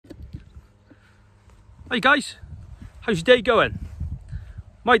Hi guys, how's your day going?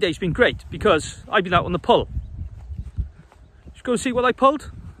 My day's been great because I've been out on the pull. Let's go and see what I pulled.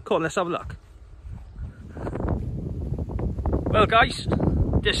 Come on, let's have a look. Well guys,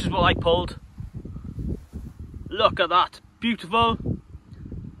 this is what I pulled. Look at that, beautiful,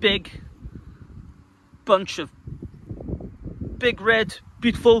 big bunch of big red,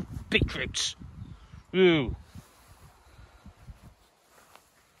 beautiful beetroots. Ooh.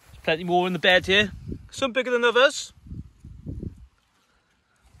 There's plenty more in the bed here. Some bigger than others.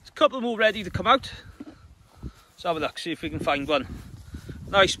 There's a couple more ready to come out. Let's have a look, see if we can find one.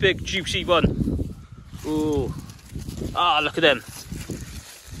 Nice big juicy one. Ooh. Ah, look at him.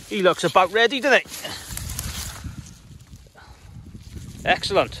 He looks about ready, doesn't he?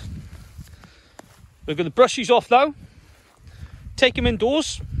 Excellent. We're going to brush these off now. Take them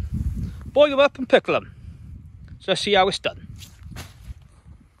indoors. Boil them up and pickle them. So let's see how it's done.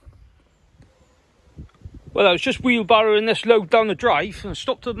 Well, I was just wheelbarrowing this load down the drive and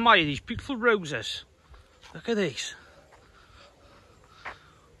stopped to admire these beautiful roses. Look at these.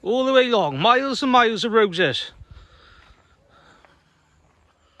 All the way along, miles and miles of roses.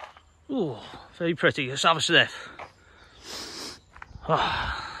 Oh, very pretty. Let's have a sniff.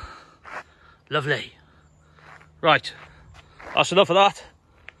 Ah, lovely. Right, that's enough of that.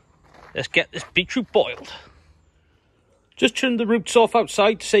 Let's get this beetroot boiled. Just trim the roots off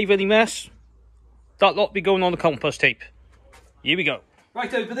outside to save any mess. That lot be going on the compost tape. Here we go.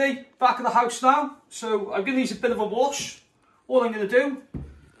 Right everybody, back at the house now. So I'm going to use a bit of a wash. All I'm going to do,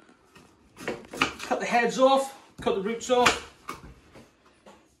 cut the heads off, cut the roots off.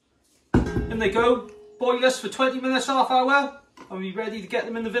 In they go. Boil this for 20 minutes, half hour. And we'll be ready to get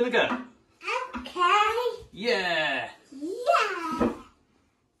them in the vinegar. Okay. Yeah. Yeah.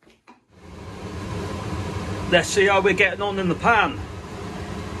 Let's see how we're getting on in the pan.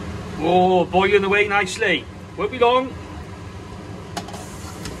 Oh, boiling away nicely. Won't be long.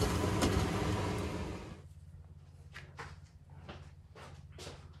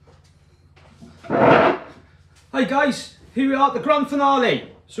 Hi guys, here we are at the grand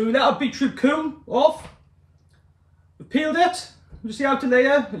finale. So we let our beetroot cool off. We've peeled it. You see how to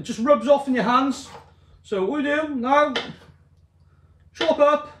layer? It just rubs off in your hands. So what we do now, chop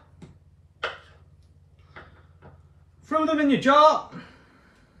up, throw them in your jar.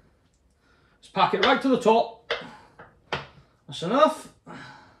 Just pack it right to the top. That's enough.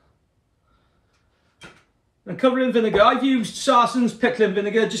 And cover it in vinegar. I've used Sarson's pickling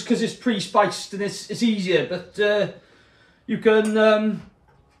vinegar just because it's pre-spiced and it's easier. But you can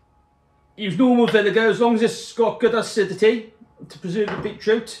use normal vinegar as long as it's got good acidity to preserve the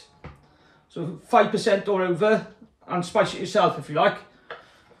beetroot. So 5% or over, and spice it yourself if you like.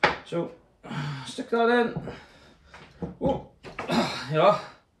 So stick that in. Oh, yeah.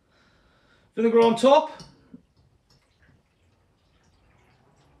 Vinegar on top.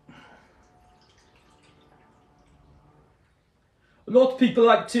 A lot of people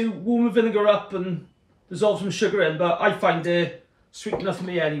like to warm the vinegar up and dissolve some sugar in, but I find it sweet enough for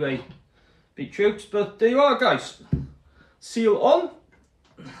me anyway. Beetroot, but there you are guys. Seal on,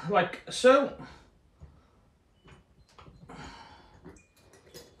 like so.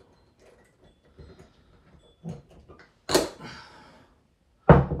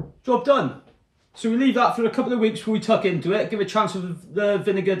 Job done. So we leave that for a couple of weeks before we tuck into it, give a chance for the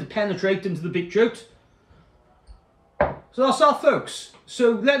vinegar to penetrate into the beetroot. So that's that folks.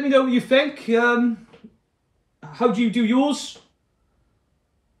 So let me know what you think. How do you do yours?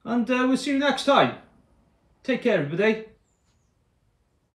 And we'll see you next time. Take care everybody.